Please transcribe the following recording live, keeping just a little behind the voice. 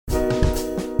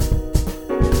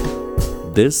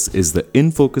This is the In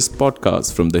Focus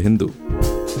podcast from The Hindu.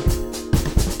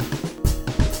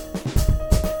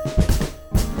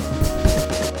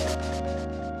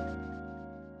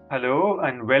 Hello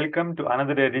and welcome to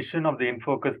another edition of the In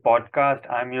Focus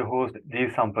podcast. I'm your host, G.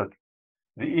 Sampath.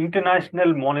 The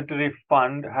International Monetary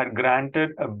Fund had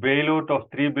granted a bailout of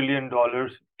 $3 billion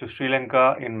to Sri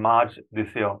Lanka in March this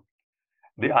year.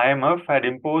 The IMF had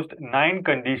imposed 9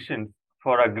 conditions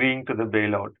for agreeing to the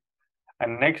bailout.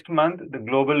 And next month, the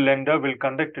global lender will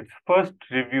conduct its first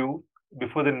review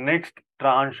before the next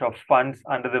tranche of funds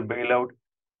under the bailout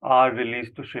are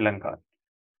released to Sri Lanka.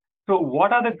 So,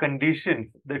 what are the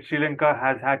conditions that Sri Lanka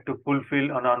has had to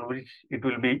fulfill and on which it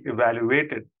will be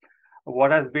evaluated? What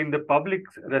has been the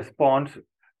public's response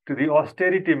to the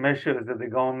austerity measures that the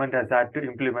government has had to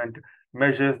implement,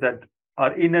 measures that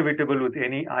are inevitable with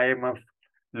any IMF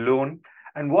loan?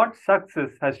 And what success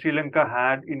has Sri Lanka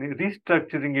had in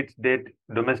restructuring its debt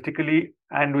domestically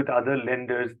and with other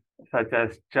lenders such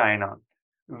as China?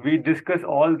 We discuss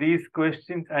all these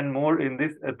questions and more in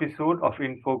this episode of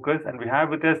In Focus, and we have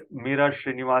with us Meera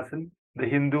Srinivasan, the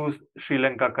Hindu's Sri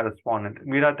Lanka correspondent.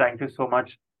 Meera, thank you so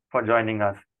much for joining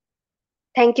us.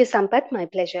 Thank you, Sampath. My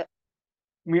pleasure.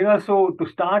 Meera, so to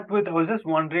start with, I was just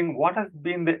wondering what has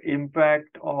been the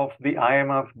impact of the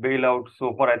IMF bailout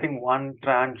so far? I think one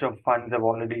tranche of funds have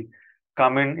already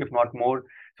come in, if not more.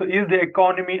 So, is the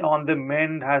economy on the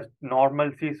mend? Has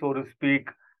normalcy, so to speak,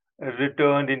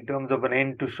 returned in terms of an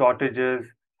end to shortages,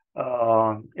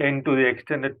 end to the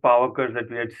extended power cuts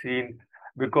that we had seen?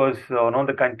 Because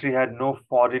the country had no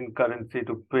foreign currency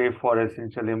to pay for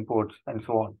essential imports and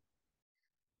so on.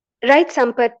 Right,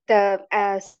 Sampath.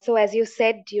 So as you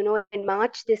said, in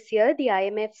March this year, the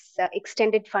IMF's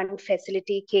extended fund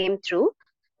facility came through,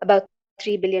 about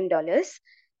 $3 billion.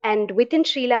 And within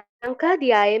Sri Lanka,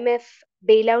 the IMF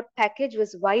bailout package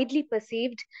was widely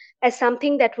perceived as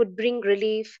something that would bring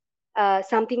relief,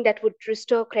 something that would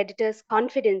restore creditors'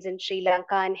 confidence in Sri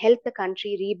Lanka and help the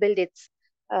country rebuild its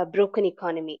broken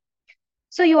economy.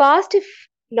 So you asked if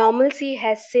normalcy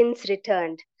has since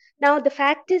returned. Now, the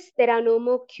fact is, there are no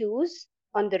more queues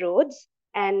on the roads,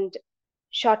 and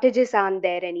shortages aren't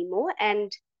there anymore,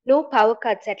 and no power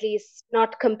cuts, at least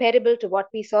not comparable to what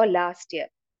we saw last year.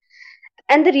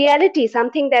 And the reality,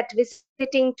 something that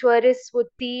visiting tourists would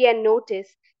see and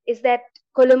notice, is that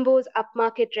Colombo's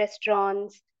upmarket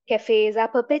restaurants, cafes are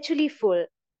perpetually full.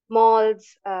 Malls,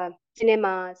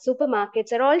 cinemas,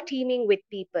 supermarkets are all teeming with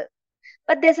people.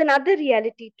 But there's another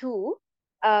reality too.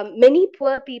 Many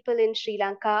poor people in Sri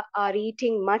Lanka are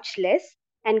eating much less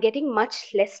and getting much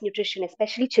less nutrition,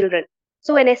 especially children.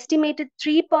 So, an estimated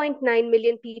 3.9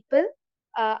 million people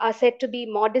are said to be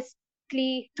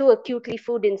modestly to acutely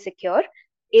food insecure.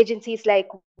 Agencies like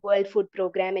World Food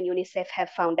Program and UNICEF have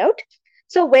found out.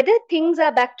 So, whether things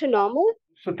are back to normal.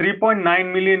 So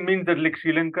 3.9 million means that like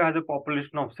Sri Lanka has a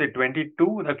population of say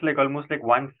 22. That's like almost like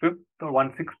 1/5 or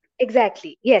 1/6.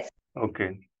 Exactly. Yes.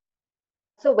 Okay.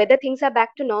 So whether things are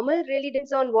back to normal really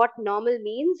depends on what normal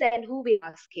means and who we're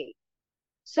asking.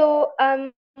 So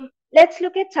let's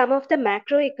look at some of the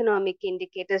macroeconomic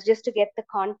indicators just to get the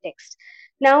context.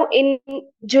 Now, in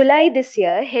July this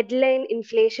year, headline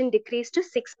inflation decreased to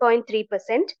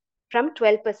 6.3% from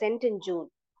 12% in June.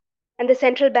 And the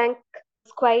central bank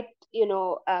was quite,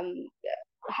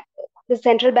 the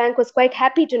central bank was quite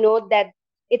happy to note that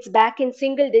it's back in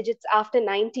single digits after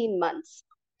 19 months.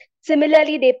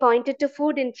 Similarly, they pointed to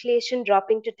food inflation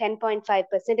dropping to 10.5%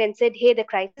 and said, hey, the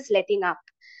crisis is letting up.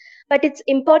 But it's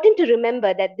important to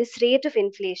remember that this rate of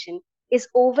inflation is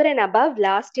over and above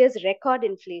last year's record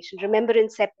inflation. Remember, in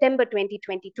September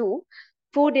 2022,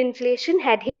 food inflation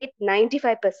had hit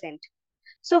 95%.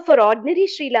 So, for ordinary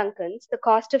Sri Lankans, the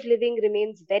cost of living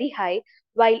remains very high,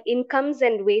 while incomes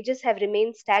and wages have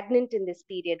remained stagnant in this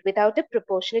period without a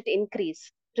proportionate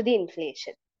increase to the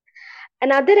inflation.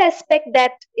 Another aspect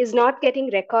that is not getting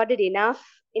recorded enough,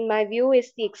 in my view,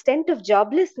 is the extent of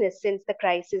joblessness since the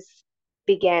crisis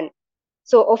began.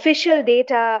 So, official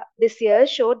data this year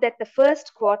showed that the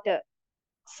first quarter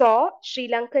saw Sri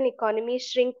Lankan economy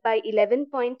shrink by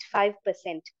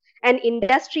 11.5%, and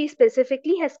industry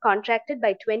specifically has contracted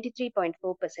by 23.4%.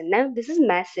 Now, this is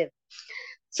massive.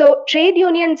 So, trade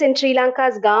unions in Sri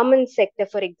Lanka's garment sector,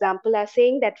 for example, are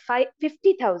saying that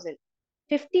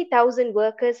 50,000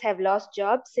 workers have lost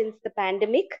jobs since the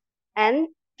pandemic and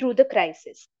through the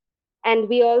crisis. And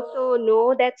we also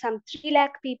know that some 3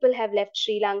 lakh people have left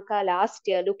Sri Lanka last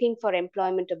year looking for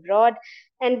employment abroad.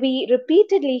 And we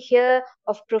repeatedly hear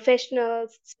of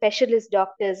professionals, specialist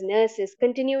doctors, nurses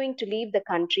continuing to leave the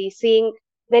country, seeing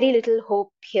very little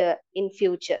hope here in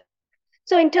future.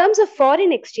 So in terms of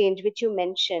foreign exchange, which you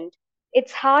mentioned,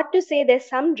 it's hard to say there's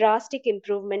some drastic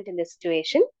improvement in the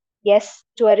situation. Yes,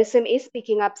 tourism is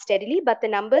picking up steadily, but the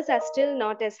numbers are still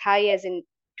not as high as in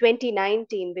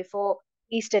 2019 before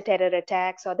Easter terror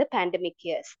attacks or the pandemic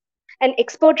years. And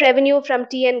export revenue from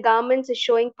tea and garments is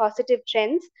showing positive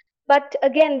trends, but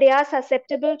again, they are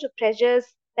susceptible to pressures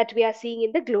that we are seeing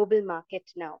in the global market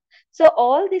now. So,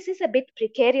 all this is a bit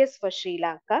precarious for Sri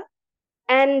Lanka.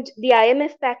 And the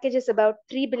IMF package is about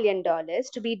 $3 billion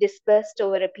to be dispersed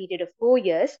over a period of 4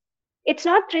 years. It's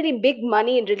not really big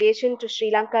money in relation to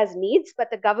Sri Lanka's needs, but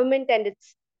the government and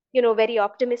its very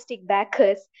optimistic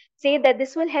backers say that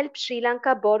this will help Sri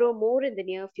Lanka borrow more in the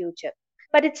near future.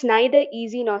 But it's neither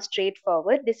easy nor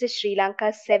straightforward. This is Sri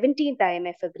Lanka's 17th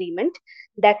IMF agreement,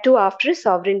 that too after a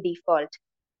sovereign default.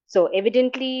 So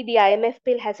evidently, the IMF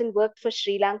bill hasn't worked for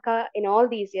Sri Lanka in all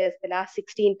these years, the last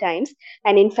 16 times.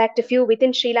 And in fact, a few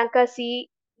within Sri Lanka see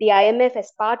the IMF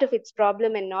as part of its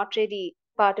problem and not really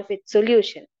part of its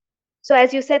solution. So,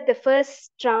 as you said, the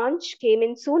first tranche came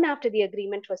in soon after the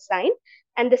agreement was signed,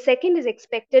 and the second is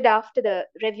expected after the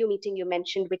review meeting you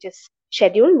mentioned, which is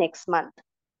scheduled next month.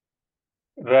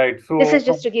 Right. This So is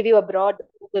just to give you a broad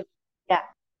overview. Yeah.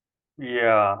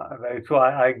 yeah, right. So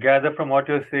I gather from what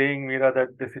you're saying, Mira,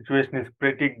 that the situation is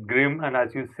pretty grim. And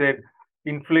as you said,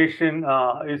 inflation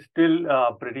is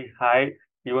still pretty high,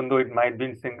 even though it might be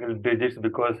in single digits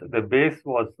because the base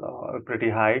was pretty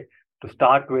high to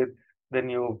start with. Then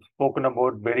you've spoken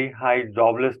about very high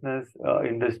joblessness,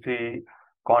 industry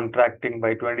contracting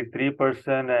by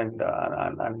 23%,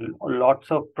 and lots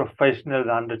of professionals,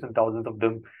 hundreds and thousands of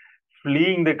them,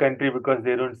 fleeing the country because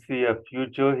they don't see a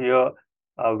future here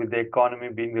with the economy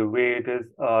being the way it is.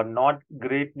 Not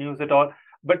great news at all.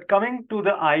 But coming to the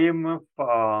IMF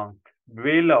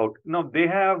bailout, now they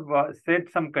have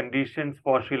set some conditions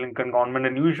for Sri Lankan government,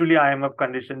 and usually IMF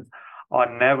conditions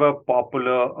are never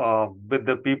popular with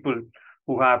the people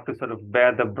who have to sort of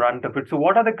bear the brunt of it. So,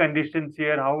 what are the conditions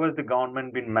here? How has the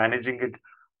government been managing it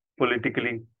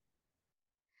politically?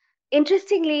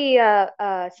 Interestingly,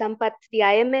 Sampath, the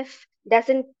IMF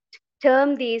doesn't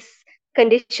term these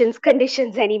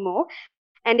conditions anymore,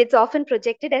 and it's often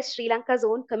projected as Sri Lanka's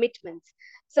own commitments.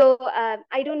 So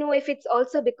I don't know if it's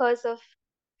also because of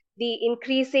the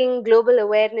increasing global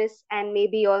awareness and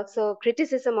maybe also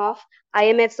criticism of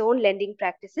IMF's own lending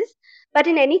practices. But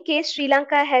in any case, Sri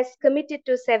Lanka has committed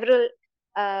to several,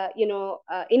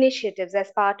 initiatives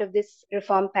as part of this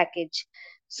reform package.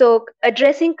 So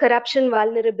addressing corruption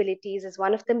vulnerabilities is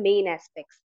one of the main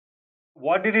aspects.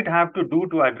 What did it have to do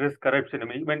to address corruption? I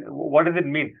mean, what does it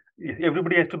mean?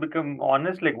 Everybody has to become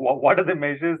honest. Like, what are the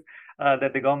measures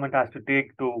that the government has to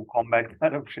take to combat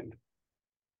corruption?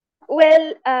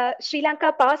 Well, Sri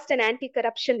Lanka passed an anti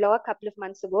corruption law a couple of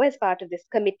months ago as part of this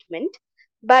commitment.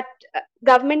 But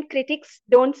government critics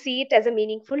don't see it as a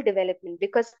meaningful development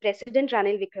because President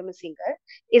Ranil Wickremesinghe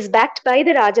is backed by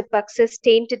the Rajapaksa's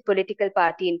tainted political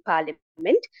party in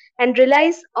parliament and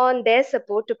relies on their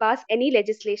support to pass any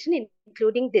legislation,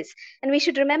 including this. And we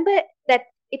should remember that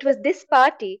it was this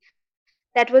party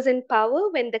that was in power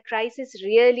when the crisis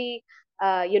really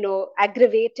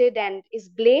aggravated and is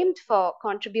blamed for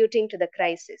contributing to the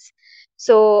crisis.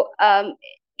 So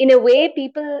in a way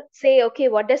people say, okay,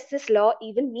 what does this law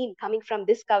even mean coming from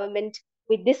this government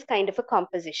with this kind of a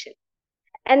composition?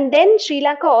 And then Sri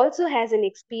Lanka also has an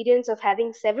experience of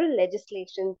having several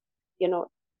legislations.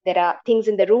 There are things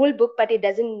in the rule book, but it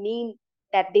doesn't mean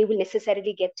that they will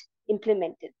necessarily get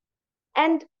implemented.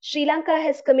 And Sri Lanka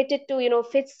has committed to,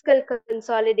 fiscal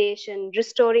consolidation,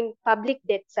 restoring public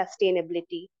debt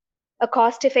sustainability, a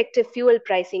cost-effective fuel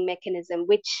pricing mechanism,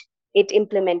 which it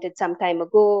implemented some time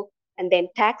ago, and then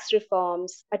tax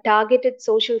reforms, a targeted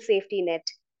social safety net,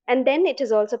 and then it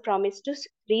has also promised to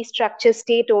restructure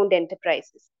state-owned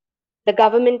enterprises. The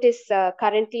government is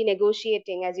currently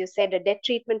negotiating, as you said, a debt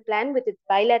treatment plan with its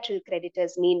bilateral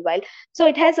creditors meanwhile. So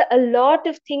it has a lot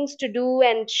of things to do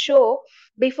and show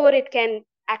before it can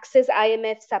access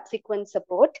IMF subsequent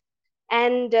support.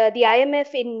 And the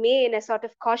IMF in May, in a sort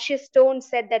of cautious tone,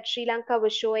 said that Sri Lanka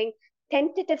was showing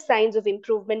tentative signs of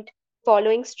improvement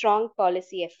following strong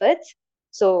policy efforts.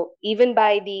 So even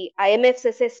by the IMF's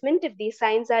assessment, if these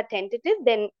signs are tentative,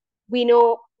 then we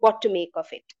know what to make of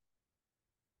it.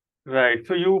 Right.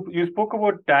 So you spoke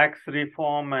about tax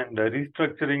reform and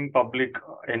restructuring public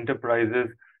enterprises.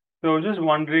 So I was just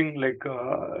wondering, like,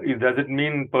 does it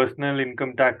mean personal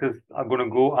income taxes are going to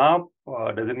go up?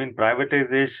 Does it mean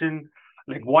privatization?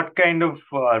 Like, what kind of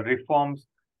reforms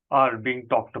are being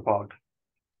talked about?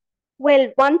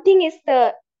 Well, one thing is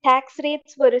the tax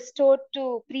rates were restored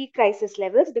to pre-crisis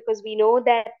levels because we know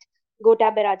that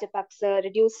Gotabaya Rajapaksa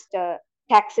reduced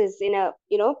taxes in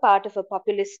a part of a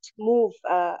populist move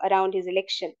around his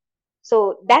election.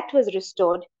 So that was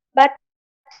restored. But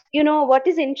what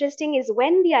is interesting is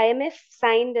when the IMF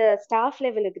signed a staff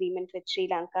level agreement with Sri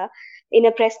Lanka, in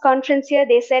a press conference here,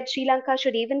 they said Sri Lanka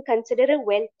should even consider a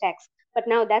wealth tax. But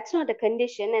now that's not a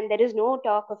condition, and there is no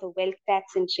talk of a wealth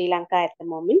tax in Sri Lanka at the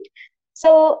moment.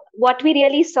 So what we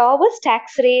really saw was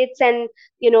tax rates and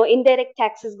indirect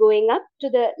taxes going up to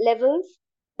the levels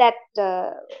that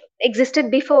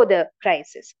existed before the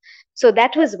crisis. So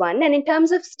that was one. And in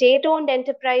terms of state-owned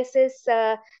enterprises,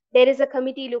 there is a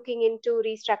committee looking into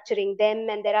restructuring them,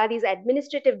 and there are these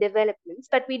administrative developments,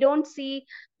 but we don't see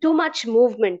too much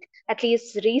movement. At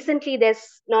least recently,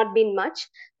 there's not been much.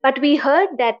 But we heard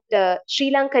that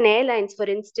Sri Lankan Airlines, for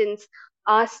instance,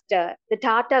 asked the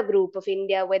Tata Group of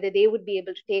India whether they would be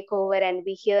able to take over, and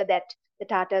we hear that the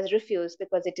Tatas refused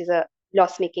because it is a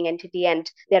loss-making entity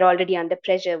and they're already under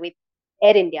pressure with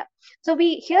Air India. So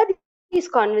we hear these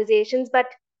conversations, but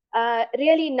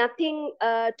really nothing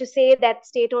to say that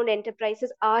state-owned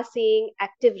enterprises are seeing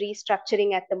active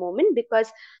restructuring at the moment,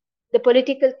 because the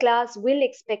political class will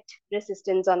expect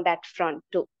resistance on that front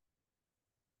too.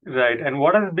 Right. And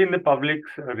what has been the public's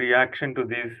reaction to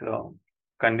these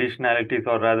conditionalities,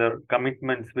 or rather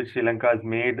commitments, which Sri Lanka has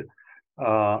made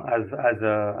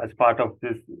as part of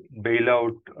this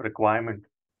bailout requirement?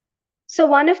 So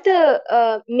one of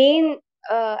the main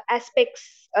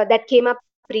aspects that came up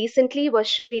recently was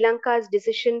Sri Lanka's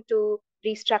decision to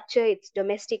restructure its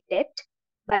domestic debt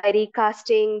by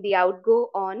recasting the outgo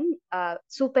on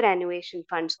superannuation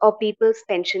funds or people's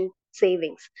pension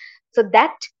savings. So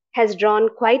that has drawn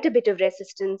quite a bit of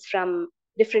resistance from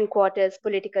different quarters,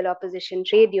 political opposition,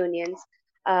 trade unions.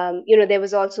 There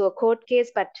was also a court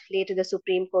case, but later the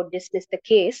Supreme Court dismissed the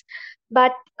case.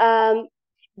 But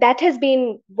that has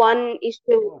been one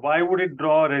issue. Why would it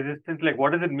draw resistance? Like,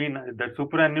 what does it mean that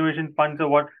superannuation funds are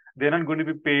what they're not going to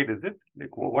be paid? Is it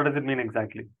like what does it mean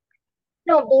exactly?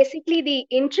 No, basically the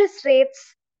interest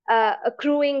rates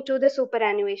accruing to the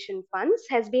superannuation funds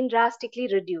has been drastically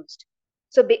reduced.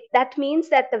 So that means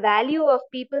that the value of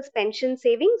people's pension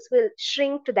savings will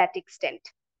shrink to that extent.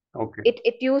 Okay.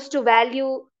 It used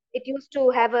to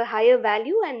have a higher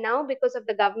value, and now because of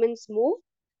the government's move,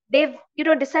 they've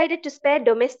decided to spare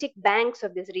domestic banks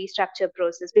of this restructure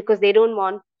process because they don't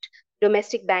want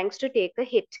domestic banks to take a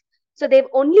hit. So they've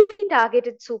only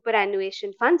targeted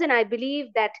superannuation funds, and I believe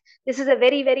that this is a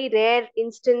very, very rare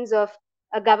instance of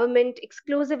a government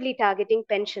exclusively targeting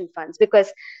pension funds,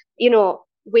 because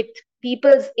with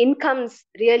people's incomes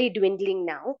really dwindling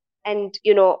now, and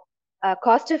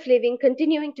cost of living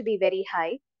continuing to be very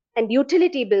high, and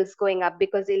utility bills going up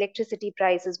because electricity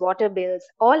prices, water bills,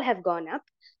 all have gone up.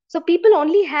 So people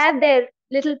only have their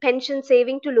little pension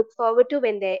saving to look forward to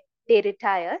when they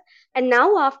retire. And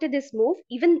now after this move,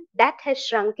 even that has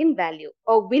shrunk in value,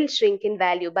 or will shrink in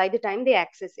value by the time they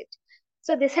access it.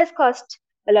 So this has caused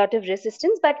a lot of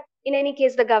resistance, but in any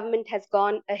case, the government has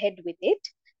gone ahead with it,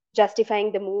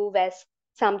 justifying the move as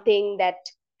something that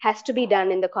has to be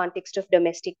done in the context of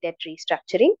domestic debt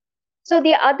restructuring. So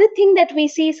the other thing that we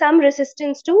see some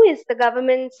resistance to is the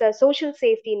government's social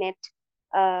safety net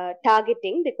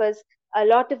targeting, because a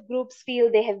lot of groups feel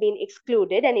they have been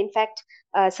excluded. And in fact,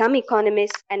 some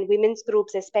economists and women's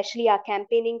groups especially are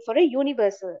campaigning for a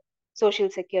universal social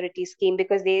security scheme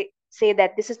because they say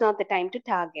that this is not the time to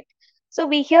target. So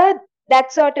we hear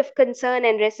that sort of concern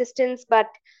and resistance, but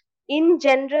in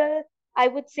general, I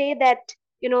would say that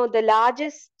the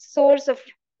largest source of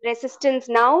resistance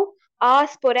now are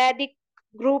sporadic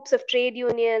groups of trade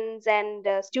unions and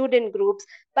student groups,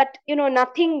 but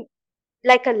nothing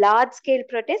like a large scale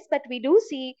protest. But we do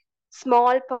see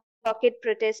small pocket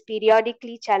protests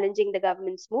periodically challenging the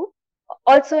government's move,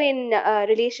 also in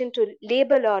relation to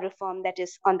labor law reform that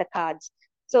is on the cards.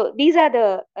 So these are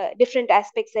the different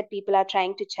aspects that people are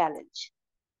trying to challenge.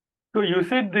 So you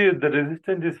said the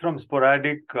resistance is from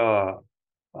sporadic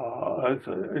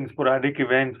in sporadic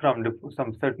events from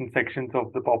some certain sections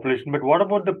of the population. But what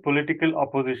about the political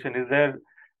opposition? Is there?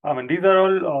 I mean, these are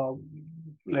all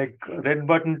like red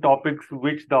button topics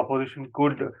which the opposition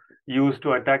could use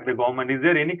to attack the government. Is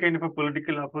there any kind of a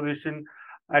political opposition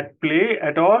at play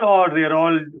at all, or they're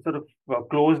all sort of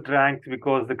closed ranks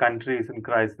because the country is in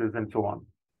crisis and so on?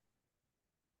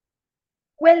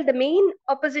 Well, the main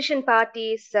opposition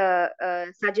parties,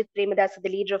 Sajid Premadasa, the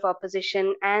leader of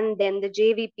opposition, and then the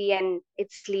JVP and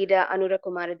its leader Anura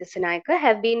Kumara Dissanayaka,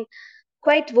 have been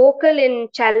quite vocal in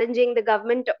challenging the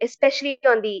government, especially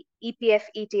on the EPF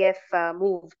ETF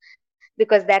move,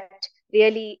 because that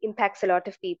really impacts a lot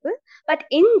of people. But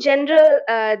in general,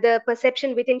 the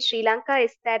perception within Sri Lanka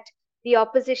is that the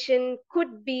opposition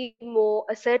could be more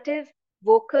assertive,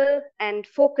 vocal, and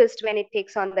focused when it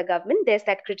takes on the government. There's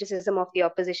that criticism of the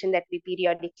opposition that we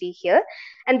periodically hear.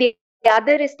 And the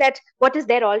other is that what is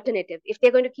their alternative? If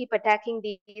they're going to keep attacking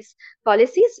these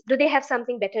policies, do they have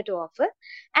something better to offer?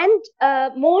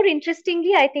 And more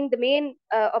interestingly, I think the main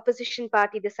opposition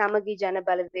party, the Samagi Jana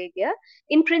Balavegya,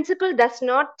 in principle does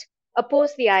not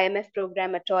oppose the IMF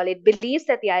program at all. It believes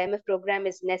that the IMF program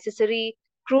is necessary,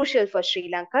 crucial for Sri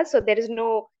Lanka. So there is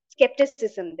no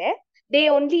skepticism there. They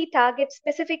only target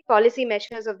specific policy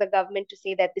measures of the government to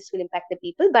say that this will impact the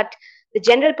people. But the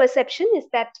general perception is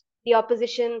that the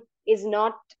opposition is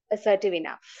not assertive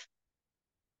enough.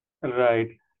 Right.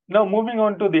 Now, moving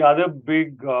on to the other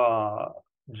big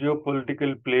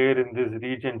geopolitical player in this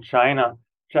region, China.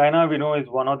 China, we know, is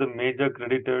one of the major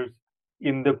creditors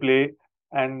in the play.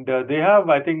 And they have,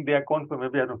 I think, they account for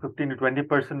maybe, I don't know, 15 to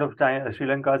 20% of Sri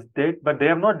Lanka's debt, but they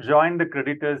have not joined the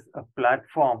creditors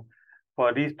platform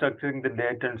for restructuring the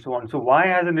debt and so on. So why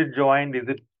hasn't it joined? Is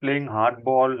it playing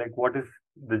hardball? Like, what is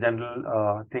the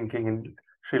general thinking in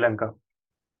Sri Lanka?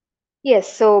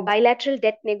 Yes, so bilateral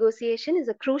debt negotiation is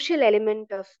a crucial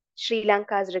element of Sri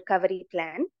Lanka's recovery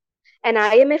plan. An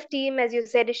IMF team, as you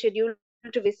said, is scheduled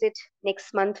to visit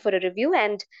next month for a review,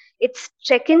 and its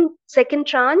second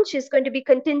tranche is going to be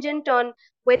contingent on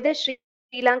whether Sri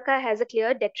Lanka has a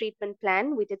clear debt treatment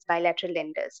plan with its bilateral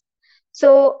lenders.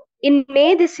 So, in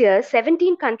May this year,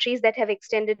 17 countries that have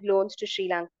extended loans to Sri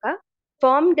Lanka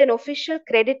formed an official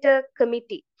creditor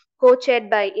committee co chaired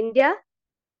by India,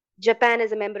 Japan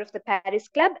as a member of the Paris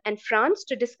Club, and France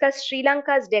to discuss Sri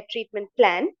Lanka's debt treatment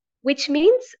plan, which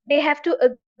means they have to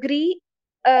agree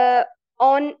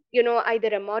on, either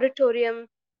a moratorium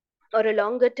or a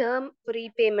longer term for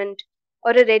repayment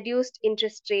or a reduced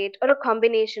interest rate or a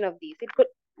combination of these. It could,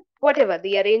 whatever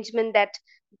the arrangement that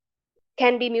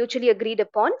can be mutually agreed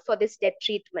upon for this debt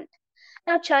treatment.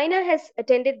 Now, China has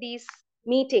attended these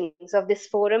meetings of this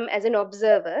forum as an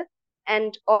observer.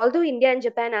 And although India and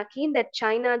Japan are keen that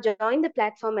China join the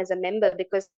platform as a member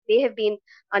because they have been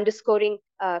underscoring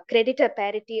creditor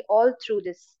parity all through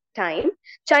this time,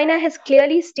 China has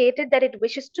clearly stated that it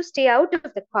wishes to stay out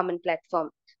of the common platform.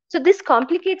 So this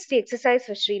complicates the exercise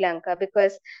for Sri Lanka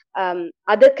because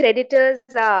other creditors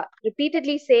are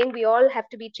repeatedly saying we all have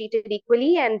to be treated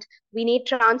equally and we need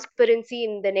transparency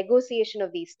in the negotiation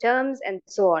of these terms and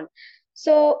so on.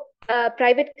 So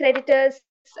private creditors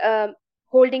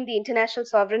holding the international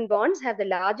sovereign bonds have the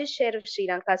largest share of Sri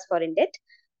Lanka's foreign debt,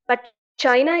 but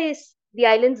China is the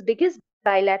island's biggest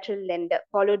bilateral lender,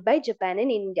 followed by Japan and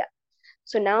India.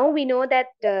 So now we know that,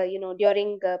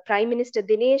 during Prime Minister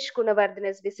Dinesh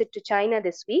Gunawardena's visit to China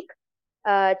this week,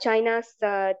 China's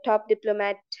top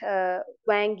diplomat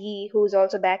Wang Yi, who's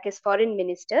also back as foreign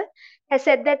minister, has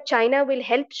said that China will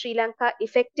help Sri Lanka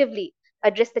effectively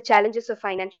address the challenges of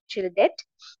financial debt,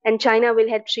 and China will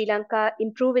help Sri Lanka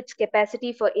improve its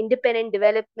capacity for independent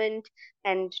development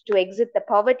and to exit the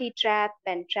poverty trap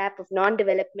and trap of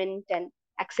non-development and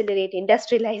accelerate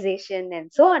industrialization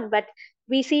and so on. But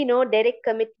we see no direct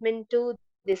commitment to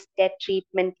this debt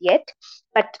treatment yet.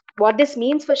 But what this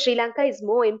means for Sri Lanka is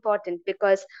more important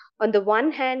because, on the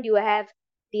one hand, you have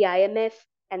the IMF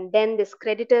and then this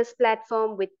creditors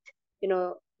platform with,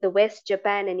 the West,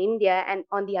 Japan, and India, and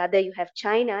on the other, you have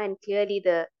China, and clearly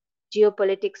the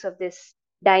geopolitics of this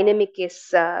dynamic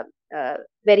is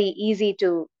very easy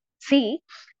to see.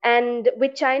 And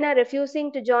with China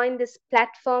refusing to join this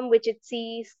platform, which it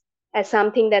sees as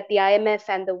something that the IMF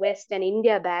and the West and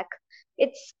India back,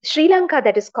 it's Sri Lanka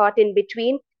that is caught in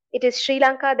between. It is Sri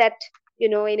Lanka that,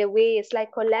 in a way, is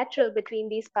like collateral between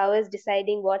these powers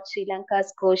deciding what Sri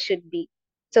Lanka's course should be.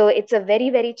 So it's a very,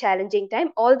 very challenging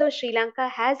time, although Sri Lanka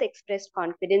has expressed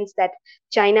confidence that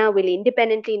China will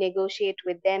independently negotiate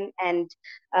with them and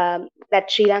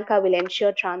that Sri Lanka will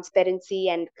ensure transparency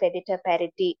and creditor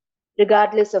parity,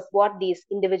 regardless of what these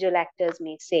individual actors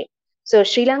may say. So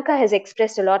Sri Lanka has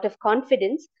expressed a lot of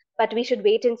confidence, but we should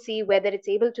wait and see whether it's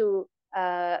able to,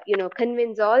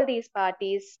 convince all these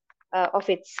parties of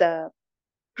its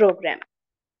program.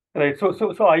 Right.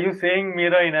 So are you saying,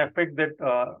 Meera, in effect,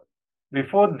 that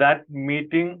before that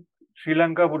meeting, Sri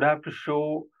Lanka would have to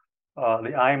show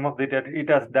the IMF that it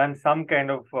has done some kind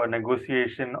of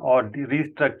negotiation or the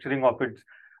restructuring of its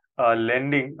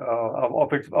lending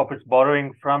of its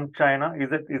borrowing from China?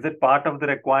 Is it part of the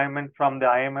requirement from the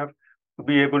IMF to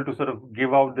be able to sort of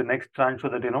give out the next tranche so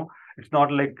that it's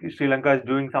not like Sri Lanka is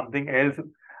doing something else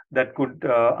that could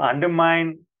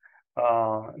undermine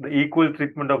the equal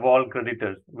treatment of all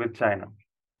creditors with China?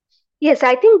 Yes,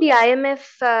 I think the IMF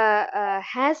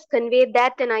has conveyed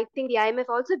that, and I think the IMF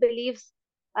also believes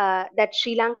that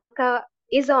Sri Lanka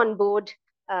is on board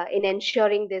in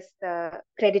ensuring this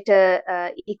creditor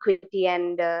equity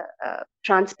and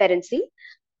transparency.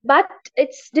 But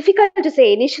it's difficult to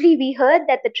say. Initially, we heard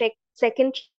that the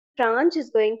second tranche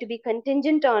is going to be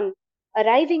contingent on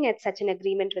arriving at such an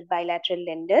agreement with bilateral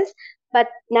lenders. But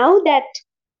now that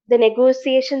the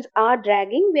negotiations are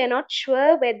dragging, we are not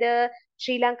sure whether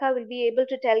Sri Lanka will be able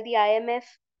to tell the IMF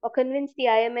or convince the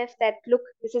IMF that, look,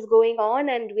 this is going on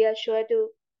and we are sure to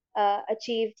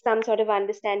achieve some sort of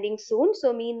understanding soon.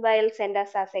 So, meanwhile, send us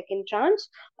our second tranche.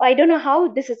 I don't know how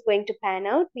this is going to pan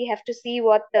out. We have to see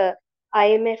what the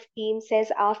IMF team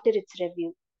says after its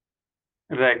review.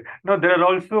 Right. Now, there are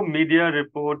also media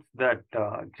reports that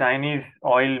Chinese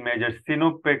oil major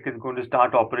Sinopec is going to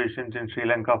start operations in Sri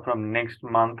Lanka from next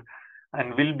month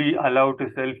and will be allowed to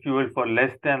sell fuel for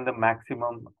less than the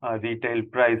maximum retail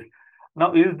price.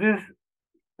 Now, is this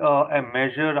a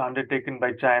measure undertaken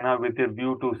by China with a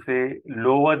view to, say,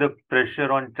 lower the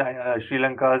pressure on Sri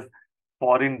Lanka's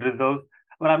foreign reserves?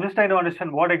 Well, I'm just trying to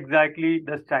understand what exactly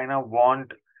does China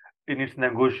want in its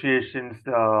negotiations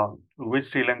with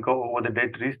Sri Lanka over the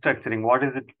debt restructuring? What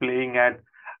is it playing at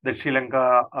that Sri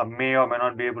Lanka may or may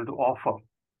not be able to offer?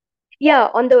 Yeah,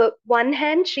 on the one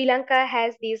hand, Sri Lanka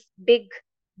has these big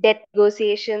debt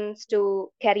negotiations to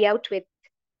carry out with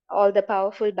all the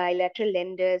powerful bilateral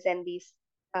lenders and these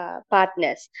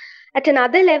partners. At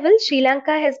another level, Sri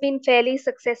Lanka has been fairly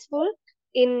successful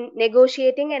in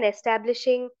negotiating and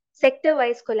establishing sector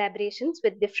wise collaborations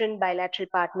with different bilateral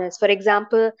partners. For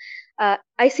example,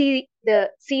 I see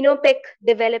the Sinopec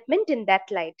development in that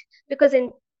light because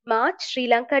in March, Sri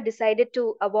Lanka decided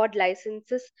to award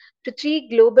licenses to three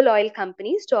global oil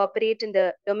companies to operate in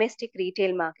the domestic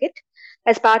retail market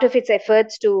as part of its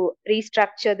efforts to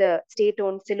restructure the state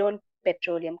owned Ceylon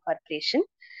Petroleum Corporation.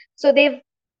 So they've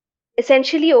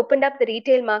essentially opened up the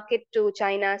retail market to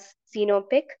China's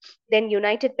Sinopec, then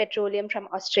United Petroleum from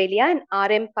Australia, and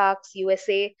RM Parks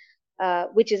USA,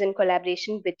 which is in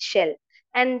collaboration with Shell.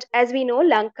 And as we know,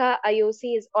 Lanka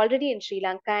IOC is already in Sri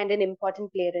Lanka and an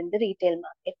important player in the retail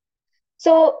market.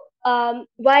 So,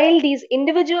 while these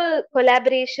individual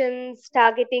collaborations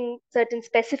targeting certain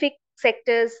specific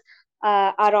sectors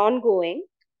are ongoing,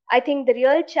 I think the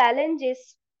real challenge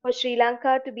is for Sri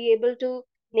Lanka to be able to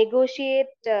negotiate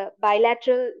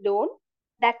bilateral loan,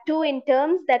 that too in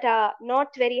terms that are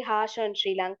not very harsh on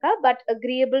Sri Lanka, but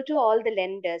agreeable to all the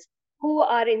lenders who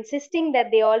are insisting that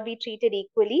they all be treated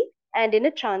equally and in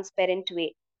a transparent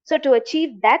way. So, to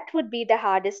achieve that would be the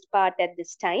hardest part at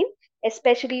this time,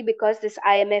 especially because this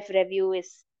IMF review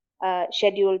is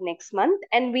scheduled next month.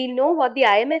 And we'll know what the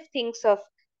IMF thinks of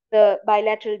the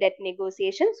bilateral debt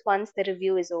negotiations once the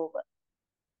review is over.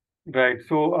 Right.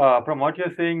 So, from what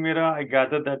you're saying, Meera, I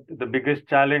gather that the biggest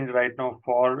challenge right now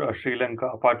for Sri Lanka,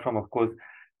 apart from, of course,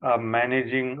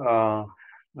 managing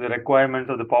the requirements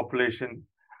of the population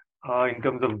in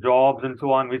terms of jobs and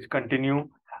so on, which continue,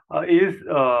 is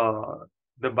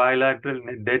the bilateral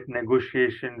debt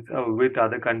negotiations with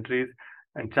other countries.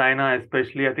 And China,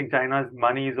 especially, I think China's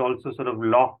money is also sort of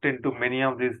locked into many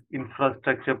of these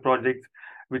infrastructure projects,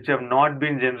 which have not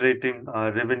been generating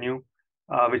revenue,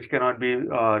 which cannot be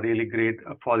really great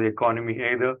for the economy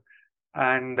either.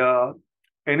 And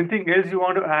anything else you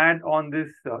want to add on this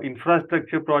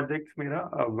infrastructure projects,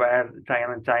 Meera, where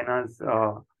China's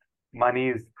money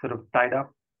is sort of tied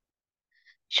up?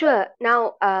 Sure.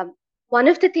 Now, one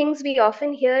of the things we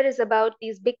often hear is about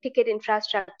these big ticket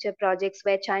infrastructure projects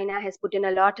where China has put in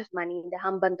a lot of money in the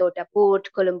Hambantota Port,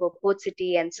 Colombo Port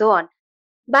City, and so on.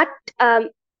 But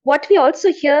what we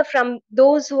also hear from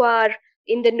those who are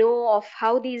in the know of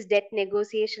how these debt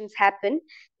negotiations happen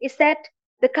is that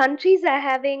the countries are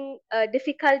having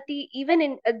difficulty even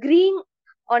in agreeing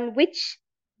on which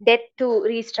debt to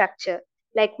restructure.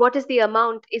 Like, what is the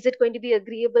amount? Is it going to be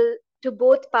agreeable to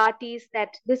both parties that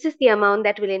this is the amount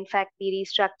that will in fact be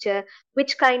restructured?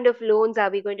 Which kind of loans are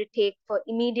we going to take for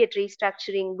immediate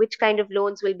restructuring? Which kind of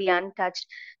loans will be untouched?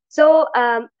 So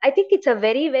I think it's a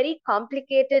very, very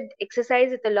complicated exercise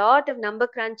with a lot of number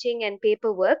crunching and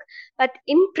paperwork. But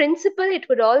in principle, it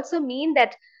would also mean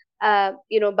that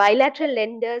bilateral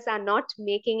lenders are not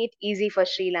making it easy for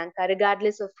Sri Lanka,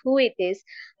 regardless of who it is.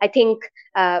 I think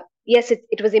yes,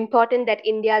 it was important that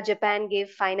India, Japan gave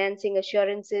financing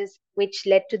assurances, which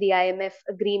led to the IMF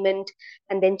agreement,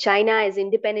 and then China is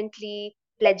independently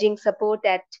pledging support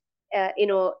at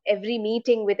every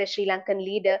meeting with a Sri Lankan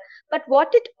leader. But what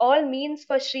it all means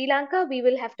for Sri Lanka, we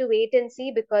will have to wait and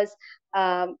see, because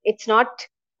it's not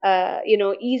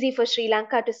easy for Sri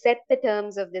Lanka to set the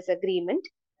terms of this agreement.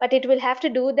 But it will have to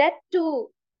do that to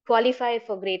qualify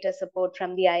for greater support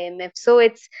from the IMF. So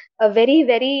it's a very,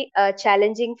 very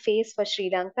challenging phase for Sri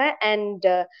Lanka. And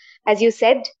as you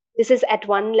said, this is at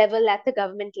one level, at the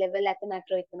government level, at the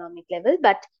macroeconomic level.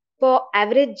 But for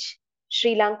average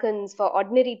Sri Lankans, for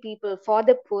ordinary people, for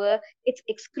the poor, it's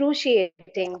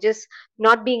excruciating. Just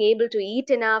not being able to eat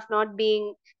enough, not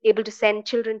being able to send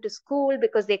children to school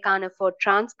because they can't afford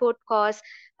transport costs,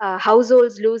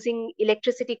 households losing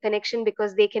electricity connection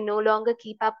because they can no longer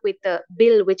keep up with the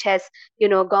bill, which has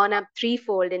gone up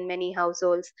threefold in many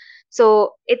households.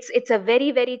 So it's a very,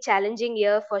 very challenging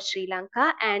year for Sri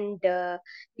Lanka. And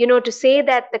to say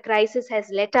that the crisis has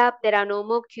let up, there are no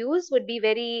more queues, would be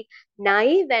very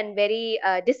naive and very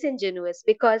disingenuous,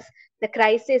 because the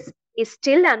crisis is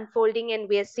still unfolding and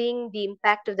we are seeing the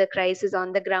impact of the crisis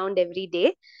on the ground every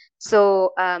day.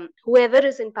 So whoever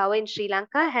is in power in Sri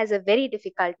Lanka has a very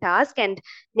difficult task. And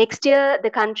next year, the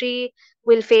country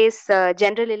will face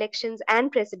general elections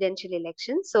and presidential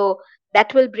elections. So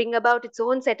that will bring about its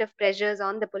own set of pressures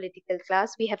on the political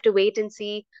class. We have to wait and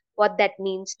see what that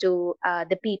means to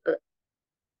the people.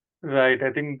 Right.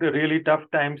 I think the really tough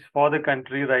times for the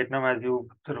country right now, as you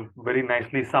sort of very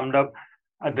nicely summed up,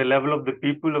 at the level of the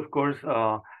people, of course,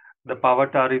 the power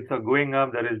tariffs are going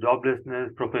up, there is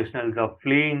joblessness, professionals are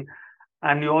fleeing.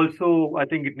 And you also, I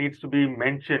think it needs to be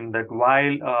mentioned that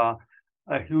while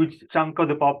a huge chunk of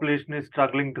the population is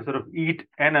struggling to sort of eat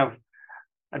enough,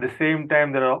 at the same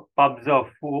time, there are pubs are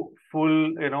full,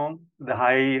 the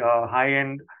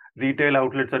high-end retail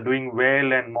outlets are doing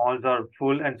well and malls are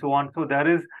full and so on. So there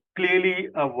is clearly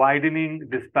a widening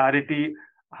disparity,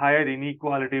 higher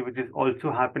inequality, which is also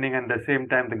happening. And at the same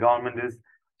time, the government is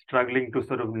struggling to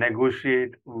sort of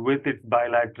negotiate with its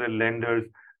bilateral lenders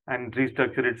and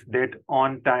restructure its debt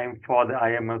on time for the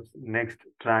IMF's next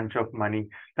tranche of money.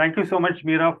 Thank you so much,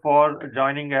 Meera, for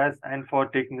joining us and for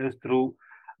taking us through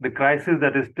the crisis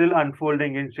that is still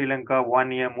unfolding in Sri Lanka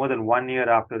more than 1 year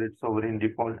after its sovereign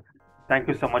default. Thank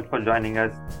you so much for joining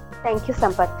us. Thank you,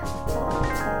 Sampath.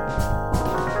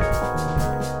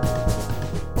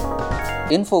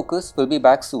 In Focus will be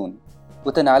back soon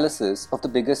with analysis of the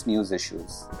biggest news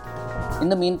issues. In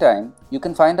the meantime, you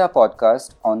can find our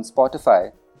podcast on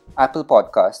Spotify, Apple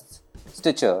Podcasts,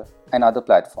 Stitcher, and other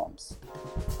platforms.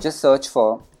 Just search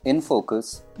for In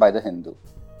Focus by The Hindu.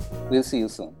 We'll see you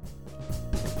soon.